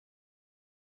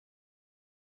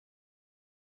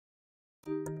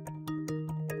Hey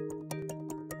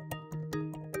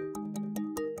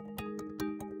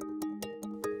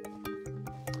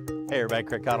everybody,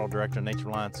 Craig Cottle, Director of Nature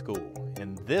Reliance School.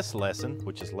 In this lesson,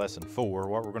 which is lesson 4,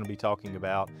 what we're going to be talking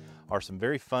about are some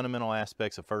very fundamental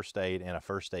aspects of first aid and a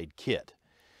first aid kit.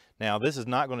 Now, this is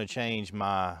not going to change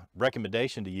my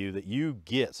recommendation to you that you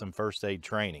get some first aid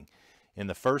training. In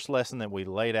the first lesson that we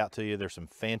laid out to you, there's some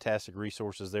fantastic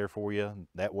resources there for you.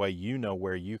 That way you know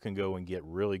where you can go and get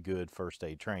really good first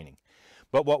aid training.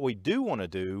 But what we do want to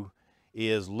do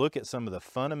is look at some of the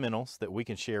fundamentals that we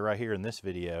can share right here in this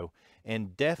video,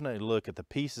 and definitely look at the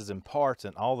pieces and parts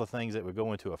and all the things that would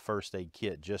go into a first aid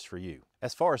kit just for you.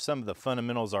 As far as some of the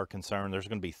fundamentals are concerned, there's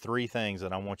going to be 3 things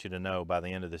that I want you to know by the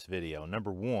end of this video.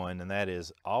 Number 1, and that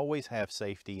is always have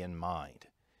safety in mind.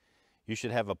 You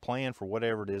should have a plan for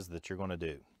whatever it is that you're going to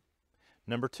do.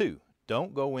 Number 2,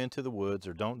 don't go into the woods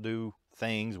or don't do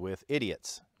things with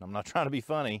idiots. I'm not trying to be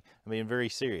funny, I'm being very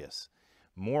serious.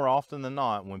 More often than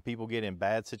not, when people get in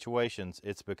bad situations,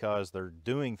 it's because they're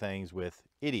doing things with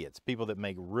idiots, people that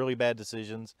make really bad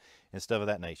decisions and stuff of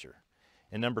that nature.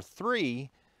 And number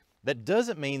 3, that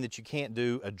doesn't mean that you can't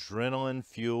do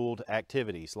adrenaline-fueled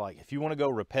activities. Like if you want to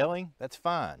go rappelling, that's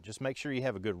fine. Just make sure you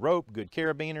have a good rope, good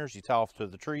carabiners, you tie off to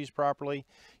the trees properly,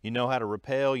 you know how to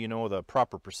rappel, you know the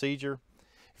proper procedure.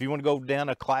 If you want to go down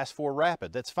a class 4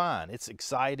 rapid, that's fine. It's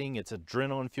exciting, it's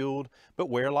adrenaline-fueled, but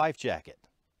wear a life jacket.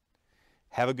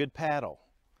 Have a good paddle,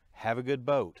 have a good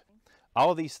boat.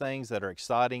 All of these things that are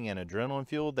exciting and adrenaline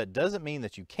fueled, that doesn't mean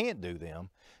that you can't do them.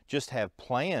 Just have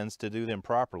plans to do them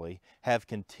properly, have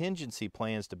contingency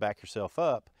plans to back yourself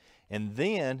up, and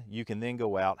then you can then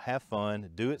go out, have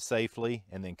fun, do it safely,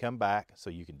 and then come back so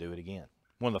you can do it again.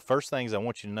 One of the first things I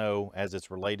want you to know as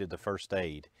it's related to first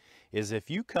aid is if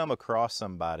you come across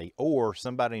somebody or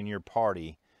somebody in your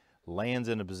party lands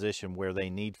in a position where they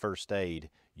need first aid,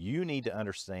 you need to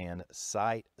understand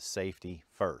site safety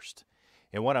first.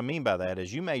 And what I mean by that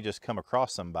is you may just come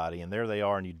across somebody and there they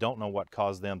are and you don't know what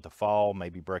caused them to fall,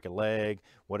 maybe break a leg,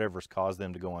 whatever's caused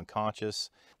them to go unconscious.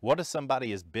 What if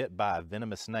somebody is bit by a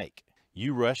venomous snake?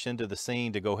 You rush into the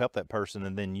scene to go help that person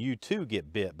and then you too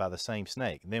get bit by the same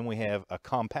snake. Then we have a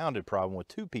compounded problem with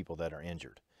 2 people that are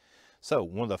injured. So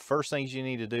one of the first things you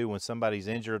need to do when somebody's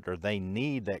injured or they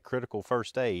need that critical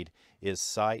first aid is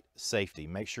site safety.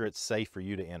 Make sure it's safe for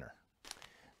you to enter.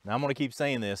 Now I'm going to keep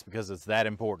saying this because it's that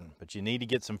important, but you need to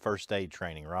get some first aid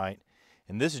training, right?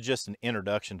 And this is just an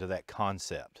introduction to that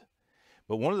concept.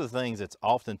 But one of the things that's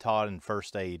often taught in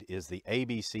first aid is the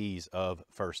ABCs of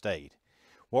first aid.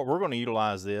 What we're going to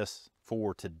utilize this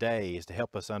for today is to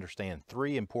help us understand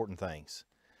 3 important things.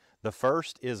 The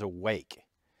first is awake.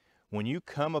 When you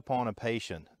come upon a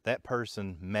patient, that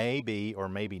person may be or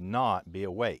maybe not be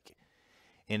awake.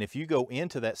 And if you go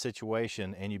into that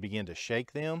situation and you begin to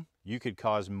shake them, you could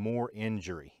cause more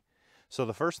injury. So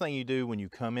the first thing you do when you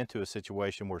come into a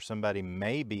situation where somebody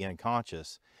may be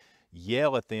unconscious,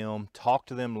 yell at them, talk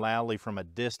to them loudly from a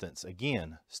distance.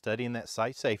 Again, studying that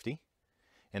site safety,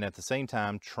 and at the same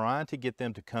time trying to get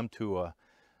them to come to a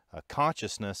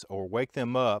consciousness or wake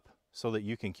them up so that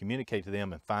you can communicate to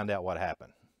them and find out what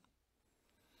happened.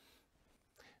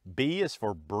 B is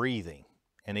for breathing.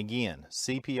 And again,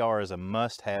 CPR is a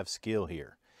must-have skill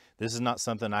here. This is not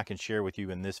something I can share with you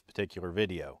in this particular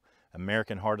video.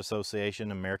 American Heart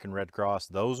Association, American Red Cross,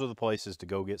 those are the places to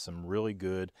go get some really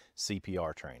good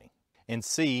CPR training. And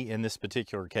C, in this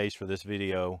particular case for this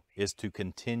video, is to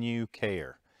continue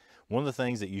care. One of the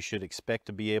things that you should expect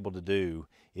to be able to do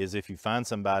is if you find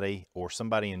somebody or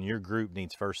somebody in your group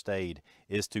needs first aid,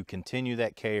 is to continue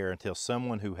that care until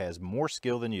someone who has more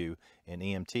skill than you, an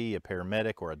EMT, a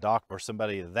paramedic, or a doctor, or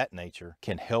somebody of that nature,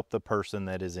 can help the person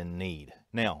that is in need.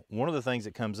 Now, one of the things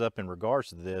that comes up in regards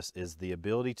to this is the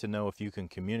ability to know if you can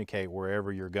communicate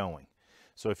wherever you're going.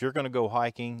 So if you're going to go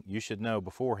hiking, you should know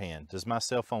beforehand, does my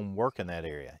cell phone work in that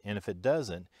area? And if it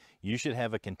doesn't, you should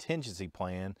have a contingency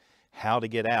plan how to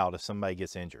get out if somebody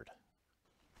gets injured.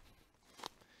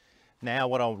 Now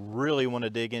what I really want to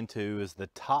dig into is the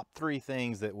top 3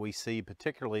 things that we see,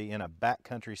 particularly in a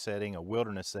backcountry setting, a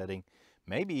wilderness setting,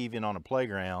 maybe even on a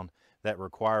playground, that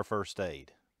require first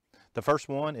aid. The first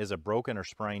one is a broken or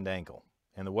sprained ankle.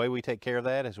 And the way we take care of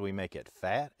that is we make it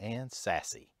fat and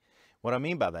sassy. What I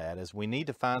mean by that is we need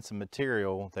to find some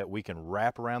material that we can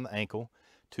wrap around the ankle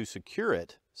to secure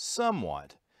it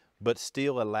somewhat, but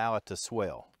still allow it to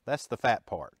swell. That's the fat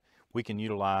part. We can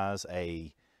utilize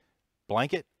a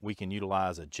blanket, we can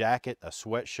utilize a jacket, a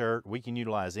sweatshirt, we can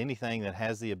utilize anything that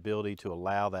has the ability to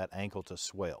allow that ankle to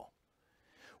swell.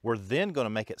 We're then going to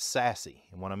make it sassy.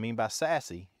 And what I mean by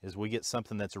sassy is we get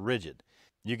something that's rigid.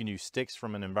 You can use sticks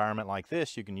from an environment like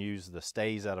this. You can use the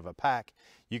stays out of a pack.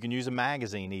 You can use a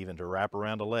magazine even to wrap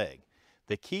around a leg.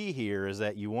 The key here is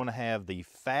that you want to have the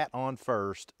fat on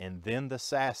first and then the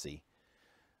sassy,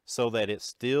 so that it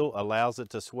still allows it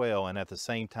to swell and at the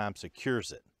same time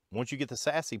secures it. Once you get the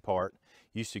sassy part,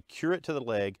 you secure it to the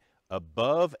leg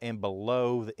above and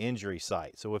below the injury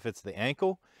site. So if it's the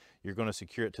ankle, you're going to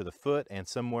secure it to the foot and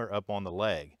somewhere up on the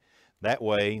leg. That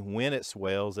way, when it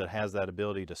swells, it has that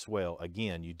ability to swell.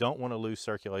 Again, you don't want to lose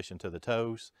circulation to the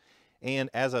toes. And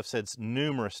as I've said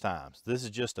numerous times, this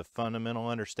is just a fundamental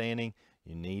understanding.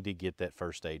 You need to get that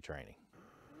first aid training.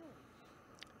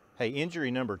 Hey,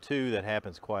 injury number 2 that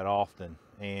happens quite often,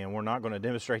 and we're not going to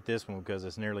demonstrate this one because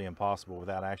it's nearly impossible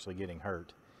without actually getting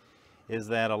hurt, is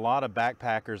that a lot of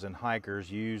backpackers and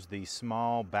hikers use these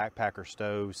small backpacker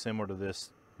stoves similar to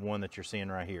this one that you're seeing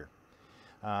right here.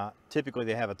 Typically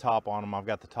they have a top on them. I've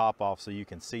got the top off so you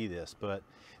can see this, but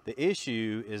the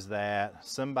issue is that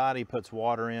somebody puts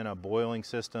water in a boiling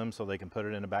system so they can put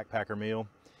it in a backpacker meal,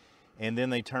 and then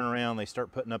they turn around, they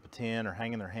start putting up a tent or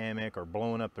hanging their hammock or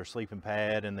blowing up their sleeping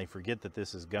pad, and they forget that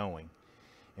this is going.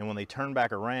 And when they turn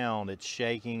back around, it's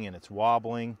shaking and it's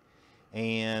wobbling,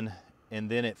 and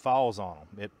then it falls on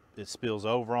them. It spills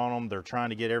over on them. They're trying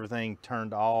to get everything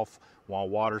turned off while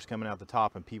water's coming out the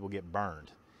top, and people get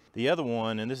burned. The other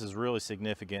one, and this is really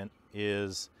significant,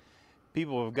 is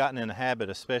people have gotten in the habit,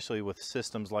 especially with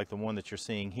systems like the one that you're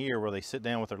seeing here, where they sit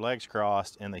down with their legs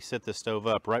crossed and they sit the stove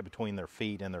up right between their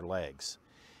feet and their legs.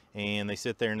 And they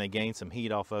sit there and they gain some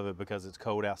heat off of it because it's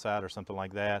cold outside or something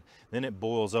like that. Then it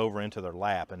boils over into their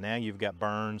lap, and now you've got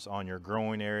burns on your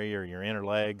groin area or your inner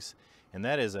legs. And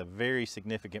that is a very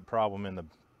significant problem in the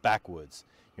backwoods.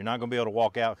 You're not going to be able to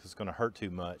walk out because it's going to hurt too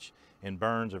much, and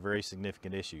burns are very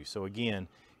significant issues. So again,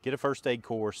 get a first aid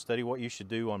course, study what you should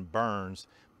do on burns,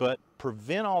 but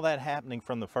prevent all that happening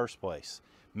from the first place.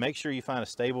 Make sure you find a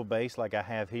stable base like I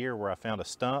have here, where I found a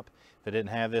stump. If I didn't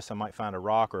have this, I might find a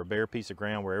rock or a bare piece of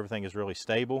ground where everything is really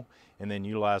stable, and then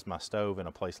utilize my stove in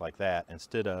a place like that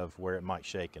instead of where it might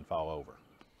shake and fall over.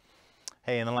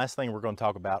 Hey, and the last thing we're going to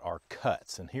talk about are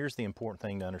cuts. And here's the important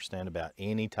thing to understand about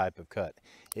any type of cut.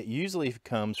 It usually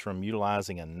comes from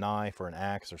utilizing a knife or an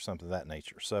axe or something of that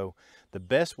nature. So the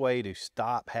best way to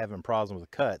stop having problems with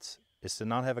cuts is to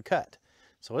not have a cut.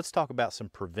 So let's talk about some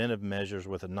preventive measures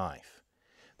with a knife.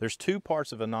 There's 2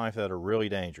 parts of a knife that are really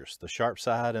dangerous, the sharp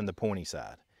side and the pointy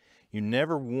side. You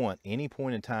never want any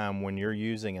point in time when you're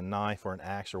using a knife or an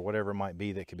axe or whatever it might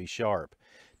be that could be sharp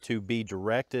to be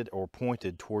directed or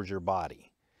pointed towards your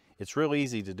body. It's real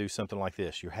easy to do something like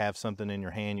this. You have something in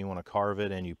your hand, you want to carve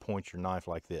it, and you point your knife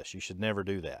like this. You should never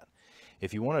do that.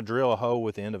 If you want to drill a hole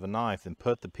with the end of a knife, then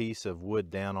put the piece of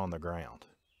wood down on the ground.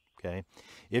 Okay?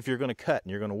 If you're going to cut and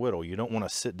you're going to whittle, you don't want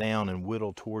to sit down and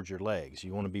whittle towards your legs.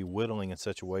 You want to be whittling in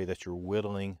such a way that you're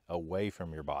whittling away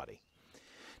from your body.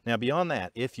 Now beyond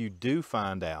that, if you do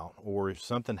find out, or if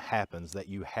something happens that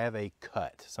you have a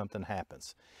cut, something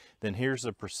happens, then here's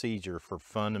a procedure for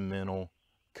fundamental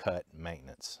cut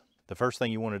maintenance. The first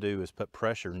thing you want to do is put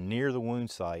pressure near the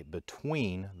wound site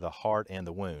between the heart and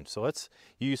the wound. So let's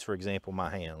use, for example,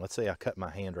 my hand. Let's say I cut my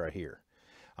hand right here.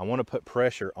 I want to put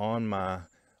pressure on my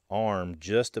arm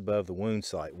just above the wound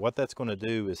site. What that's going to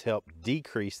do is help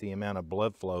decrease the amount of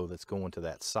blood flow that's going to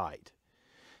that site.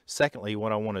 Secondly,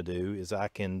 what I want to do is I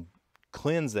can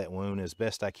cleanse that wound as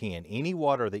best I can. Any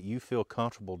water that you feel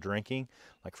comfortable drinking,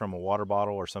 like from a water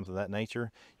bottle or something of that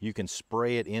nature, you can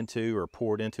spray it into or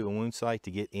pour it into a wound site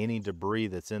to get any debris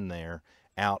that's in there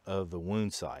out of the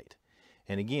wound site.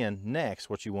 And again, next,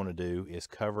 what you want to do is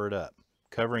cover it up.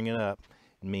 Covering it up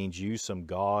means use some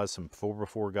gauze, some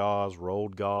 4x4 gauze,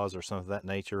 rolled gauze, or something of that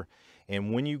nature.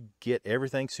 And when you get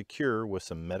everything secure with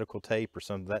some medical tape or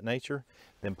something of that nature,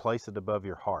 then place it above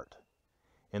your heart.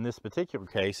 In this particular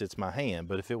case, it's my hand,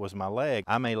 but if it was my leg,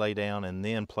 I may lay down and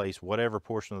then place whatever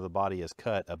portion of the body is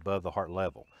cut above the heart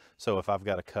level. So if I've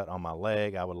got a cut on my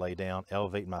leg, I would lay down,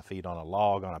 elevate my feet on a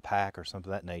log, on a pack, or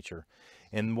something of that nature.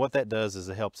 And what that does is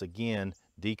it helps, again,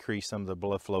 decrease some of the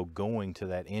blood flow going to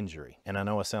that injury. And I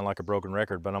know I sound like a broken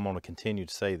record, but I'm going to continue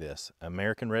to say this.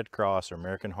 American Red Cross or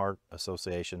American Heart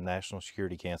Association, National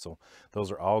Security Council,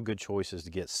 those are all good choices to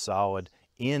get solid,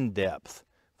 in-depth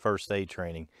first aid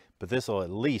training, but this will at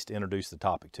least introduce the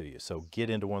topic to you. So get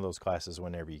into one of those classes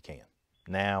whenever you can.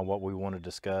 Now what we want to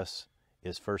discuss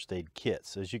is first aid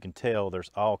kits. As you can tell, there's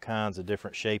all kinds of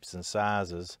different shapes and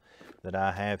sizes that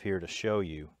I have here to show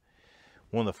you.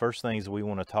 One of the first things we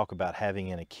want to talk about having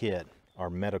in a kit are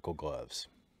medical gloves.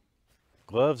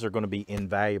 Gloves are going to be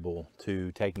invaluable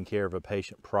to taking care of a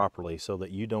patient properly so that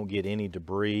you don't get any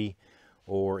debris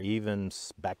or even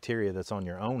bacteria that's on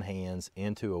your own hands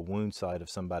into a wound site of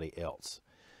somebody else.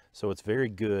 So it's very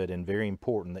good and very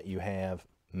important that you have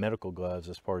medical gloves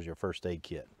as part of your first aid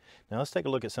kit. Now let's take a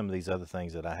look at some of these other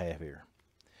things that I have here.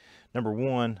 Number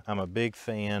one, I'm a big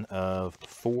fan of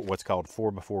what's called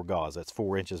 4x4 gauze. That's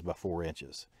 4 inches by 4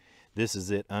 inches. This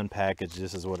is it unpackaged.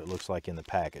 This is what it looks like in the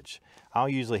package. I'll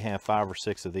usually have 5 or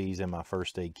 6 of these in my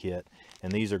first aid kit,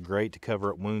 and these are great to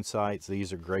cover up wound sites.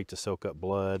 These are great to soak up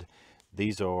blood.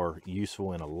 These are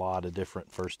useful in a lot of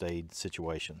different first aid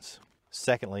situations.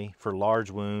 Secondly, for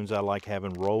large wounds, I like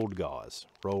having rolled gauze.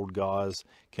 Rolled gauze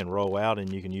can roll out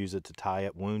and you can use it to tie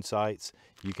up wound sites.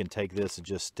 You can take this and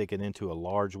just stick it into a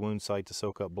large wound site to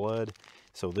soak up blood.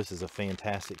 So this is a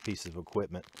fantastic piece of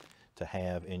equipment to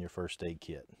have in your first aid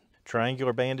kit.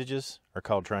 Triangular bandages are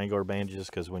called triangular bandages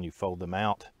because when you fold them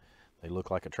out, they look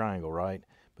like a triangle, right?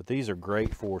 But these are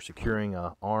great for securing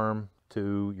an arm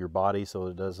to your body so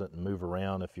it doesn't move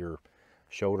around if your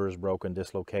shoulder is broken,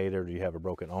 dislocated, or you have a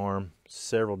broken arm.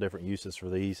 Several different uses for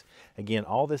these. Again,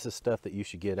 all this is stuff that you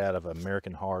should get out of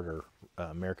American Heart or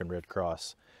American Red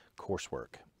Cross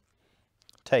coursework.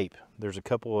 Tape. There's a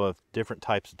couple of different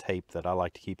types of tape that I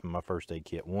like to keep in my first aid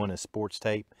kit. One is sports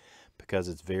tape because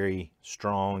it's very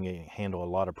strong and handle a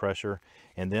lot of pressure.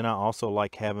 And then I also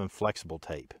like having flexible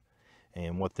tape.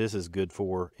 And what this is good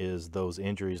for is those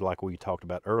injuries like we talked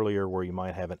about earlier where you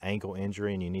might have an ankle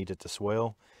injury and you need it to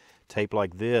swell. Tape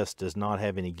like this does not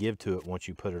have any give to it once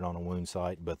you put it on a wound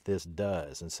site, but this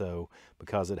does. And so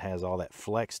because it has all that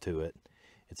flex to it,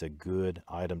 it's a good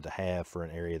item to have for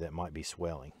an area that might be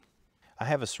swelling. I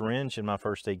have a syringe in my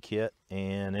first aid kit,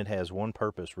 and it has one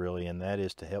purpose really, and that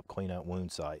is to help clean out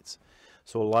wound sites.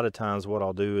 So a lot of times what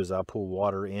I'll do is I'll pull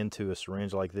water into a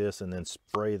syringe like this and then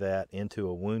spray that into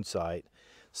a wound site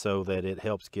so that it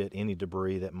helps get any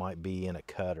debris that might be in a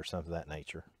cut or something of that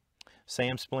nature.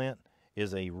 SAM splint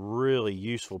is a really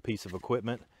useful piece of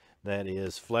equipment that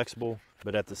is flexible,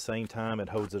 but at the same time it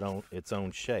holds its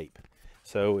own shape.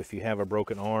 So if you have a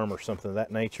broken arm or something of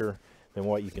that nature, then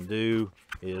what you can do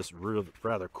is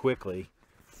rather quickly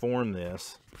form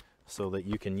this so that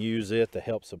you can use it to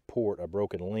help support a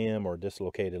broken limb or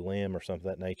dislocated limb or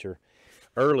something of that nature.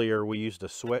 Earlier we used a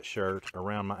sweatshirt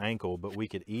around my ankle, but we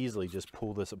could easily just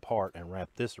pull this apart and wrap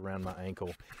this around my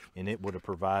ankle, and it would have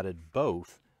provided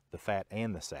both the fat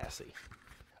and the sassy.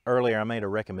 Earlier I made a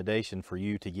recommendation for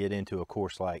you to get into a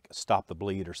course like Stop the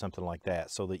Bleed or something like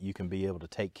that so that you can be able to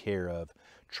take care of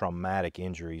traumatic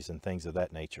injuries and things of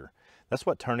that nature. That's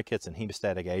what tourniquets and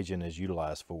hemostatic agent is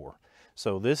utilized for.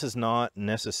 So this is not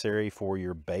necessary for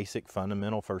your basic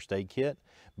fundamental first aid kit,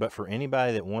 but for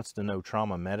anybody that wants to know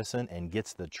trauma medicine and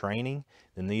gets the training,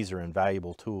 then these are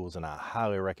invaluable tools, and I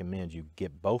highly recommend you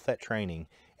get both that training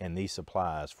and these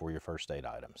supplies for your first aid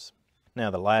items. Now,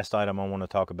 the last item I want to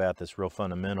talk about that's real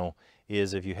fundamental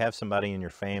is if you have somebody in your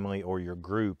family or your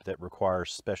group that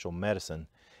requires special medicine,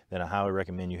 then I highly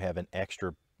recommend you have an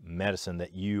extra medicine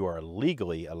that you are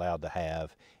legally allowed to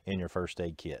have in your first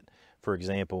aid kit. For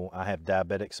example, I have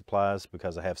diabetic supplies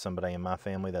because I have somebody in my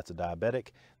family that's a diabetic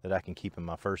that I can keep in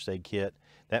my first aid kit.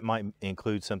 That might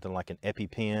include something like an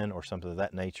EpiPen or something of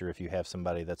that nature if you have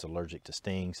somebody that's allergic to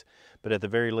stings. But at the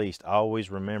very least, always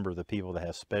remember the people that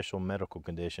have special medical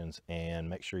conditions and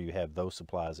make sure you have those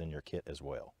supplies in your kit as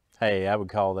well. Hey, I would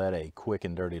call that a quick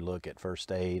and dirty look at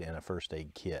first aid and a first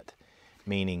aid kit.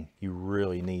 Meaning you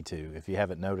really need to, if you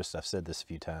haven't noticed, I've said this a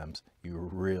few times, you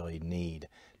really need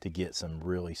to get some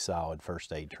really solid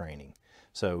first aid training.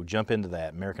 So jump into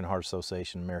that. American Heart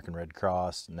Association, American Red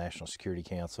Cross, National Security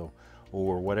Council,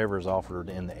 or whatever is offered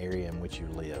in the area in which you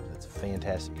live. It's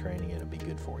fantastic training. It'll be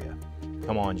good for you.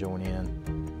 Come on, join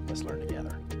in. Let's learn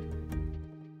together.